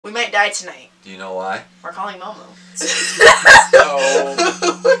We might die tonight. Do you know why? We're calling Momo. No.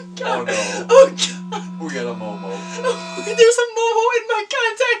 Oh no. Oh god. We got a Momo. There's a Momo in my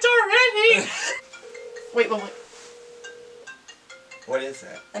contact already. Wait. What is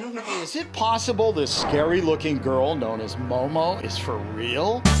that? I don't know. Is it possible this scary-looking girl known as Momo is for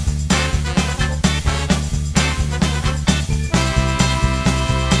real?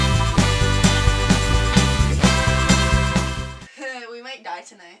 We might die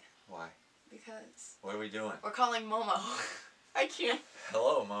tonight. Why? Because... What are we doing? We're calling Momo. I can't.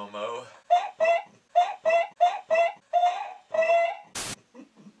 Hello, Momo.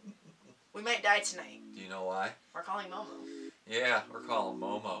 We might die tonight. Do you know why? We're calling Momo. Yeah, we're calling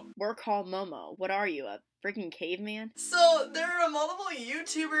Momo. We're called Momo. What are you, a freaking caveman? So, there are multiple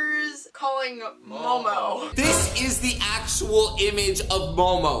YouTubers calling Momo. This is the actual image of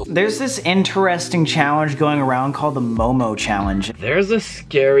Momo. There's this interesting challenge going around called the Momo Challenge. There's a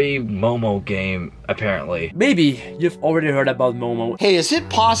scary Momo game, apparently. Maybe you've already heard about Momo. Hey, is it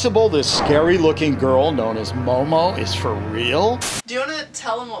possible this scary-looking girl known as Momo is for real? Do you want to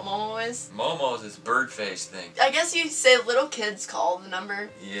tell them what Momo is? Momo's this bird face thing. I guess you say little kids call the number.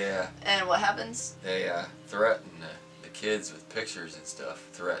 Yeah. And what happens? They threaten the kids with pictures and stuff.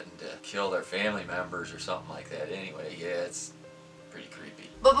 Threaten to kill their family members or something like that. Anyway, yeah, it's pretty creepy.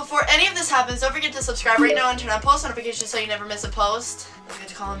 But before any of this happens, don't forget to subscribe right now and turn on post notifications so you never miss a post. Don't forget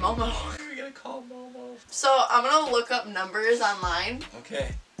to call him Momo. We're gonna call Momo. So I'm gonna look up numbers online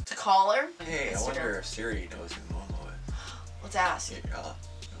Okay. to call her. Hey, I wonder if Siri knows who Momo is. Let's ask. Here, you want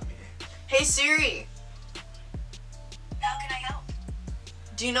me to- Hey Siri, How can I help?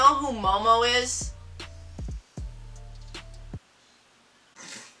 do you know who Momo is?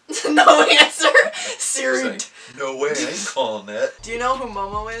 No answer. Siri, It's like, no way, I ain't calling that. do you know who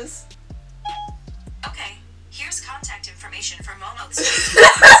Momo is? Okay, here's contact information for Momo.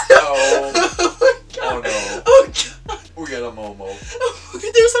 Oh. Oh no. Oh god. We got a Momo.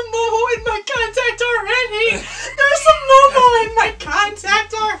 There's a Momo in my contact already. There's a Momo in my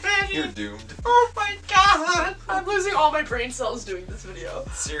contact already. You're doomed. Oh my god. I'm losing all my brain cells doing this video.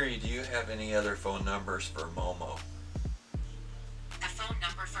 Siri, do you have any other phone numbers for Momo? The phone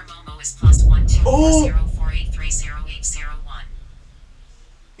number for Momo is +1 Oh. 24048308001.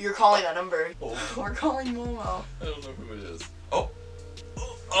 You're calling that number. Oh. We're calling Momo. I don't know who it is. Oh.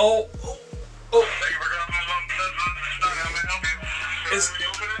 Oh. Oh.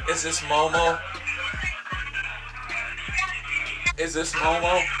 Is this Momo? Is this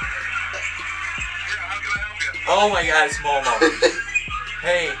Momo? Oh my god, it's Momo.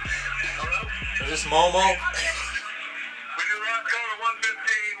 Hey. Is this Momo?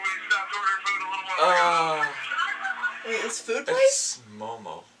 Wait, is food place? It's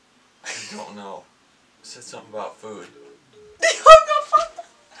Momo. I don't know. It said something about food. They hung up on us.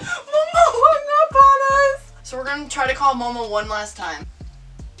 Momo hung up on us. So we're gonna try to call Momo one last time.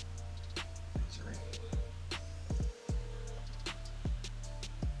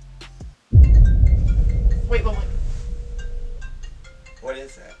 Wait. What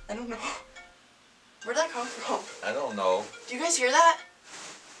is that? I don't know. Where'd that come from? I don't know. Do you guys hear that?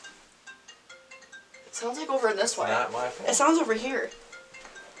 It sounds like over this way. Not my phone. It sounds over here.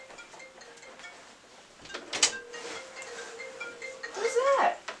 What is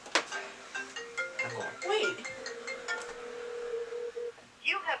that? I'm going. Wait.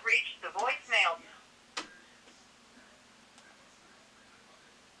 You have reached the voicemail.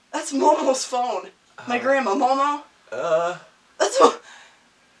 That's Momo's phone. My grandma, Momo. That's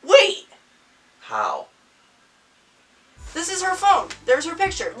Wait! How? This is her phone. There's her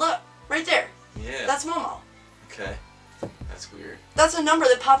picture. Look, right there. Yeah. That's Momo. Okay. That's weird. That's a number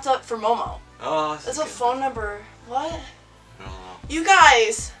that popped up for Momo. Oh, That's a phone number. What? I don't know. You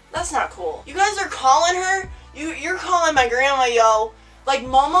guys, that's not cool. You guys are calling her? You're calling my grandma, yo. Like,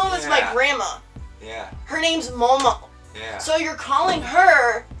 Momo is my Yeah. grandma. Yeah. Her name's Momo. Yeah. So you're calling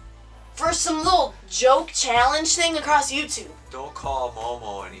her for some little joke challenge thing across YouTube. Don't call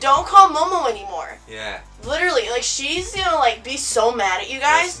Momo anymore. Don't call Momo anymore. Yeah. Literally, like, she's gonna, like, be so mad at you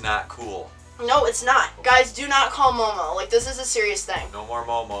guys. That's not cool. No, it's not. Guys, do not call Momo. Like, this is a serious thing. No more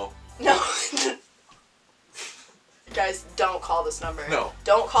Momo. No. Guys, don't call this number. No.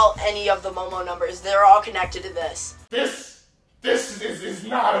 Don't call any of the Momo numbers. They're all connected to this. This is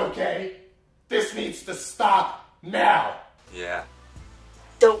not okay. This needs to stop now. Yeah.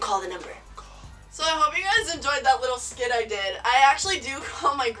 Don't call the number. So I hope you guys enjoyed that little skit I did. I actually do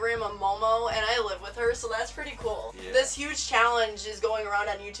call my grandma Momo, and I live with her, so that's pretty cool. Yeah. This huge challenge is going around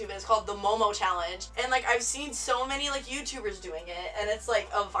on YouTube, and it's called the Momo Challenge. And like, I've seen so many like YouTubers doing it, and it's like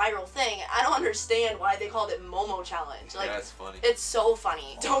a viral thing. I don't understand why they called it Momo Challenge. Like, that's funny. It's so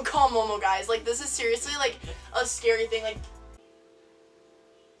funny. Don't call Momo, guys. Like, this is seriously like a scary thing. Like,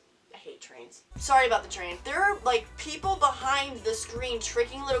 I hate trains. Sorry about the train. There are like people behind the screen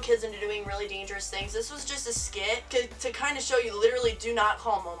tricking little kids into doing really dangerous things. This was just a skit to kind of show you literally do not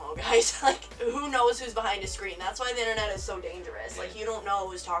call Momo, guys. Like, who knows who's behind a screen? That's why the internet is so dangerous. Like, you don't know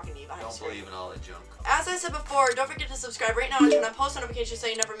who's talking to you behind a screen. Don't believe in all that junk. As I said before, don't forget to subscribe right now and turn on post notifications so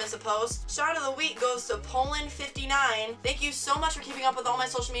you never miss a post. Shout of the week goes to Poland59. Thank you so much for keeping up with all my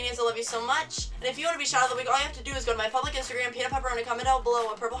social medias. I love you so much. And if you want to be shout of the week, all you have to do is go to my public Instagram, peanut pepperoni, comment down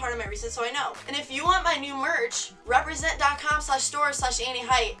below a purple heart on my recent so I know. And if you want my new merch,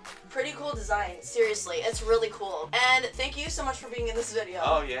 represent.com/store/AnnieHite. Pretty cool design, seriously, it's really cool. And thank you so much for being in this video.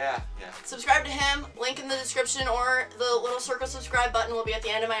 Oh yeah. Subscribe to him, link in the description, or the little circle subscribe button will be at the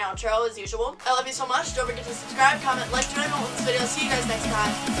end of my outro as usual. I love you so much, don't forget to subscribe, comment, like, turn on with this video. See you guys next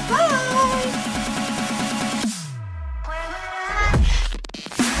time. Bye!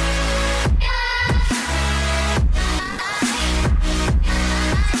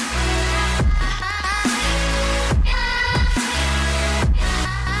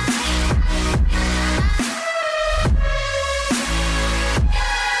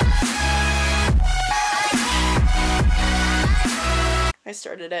 I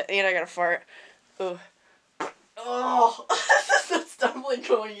started it, and I got a fart. Ugh. Oh, that's definitely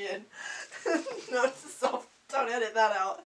going in. No, don't edit that out.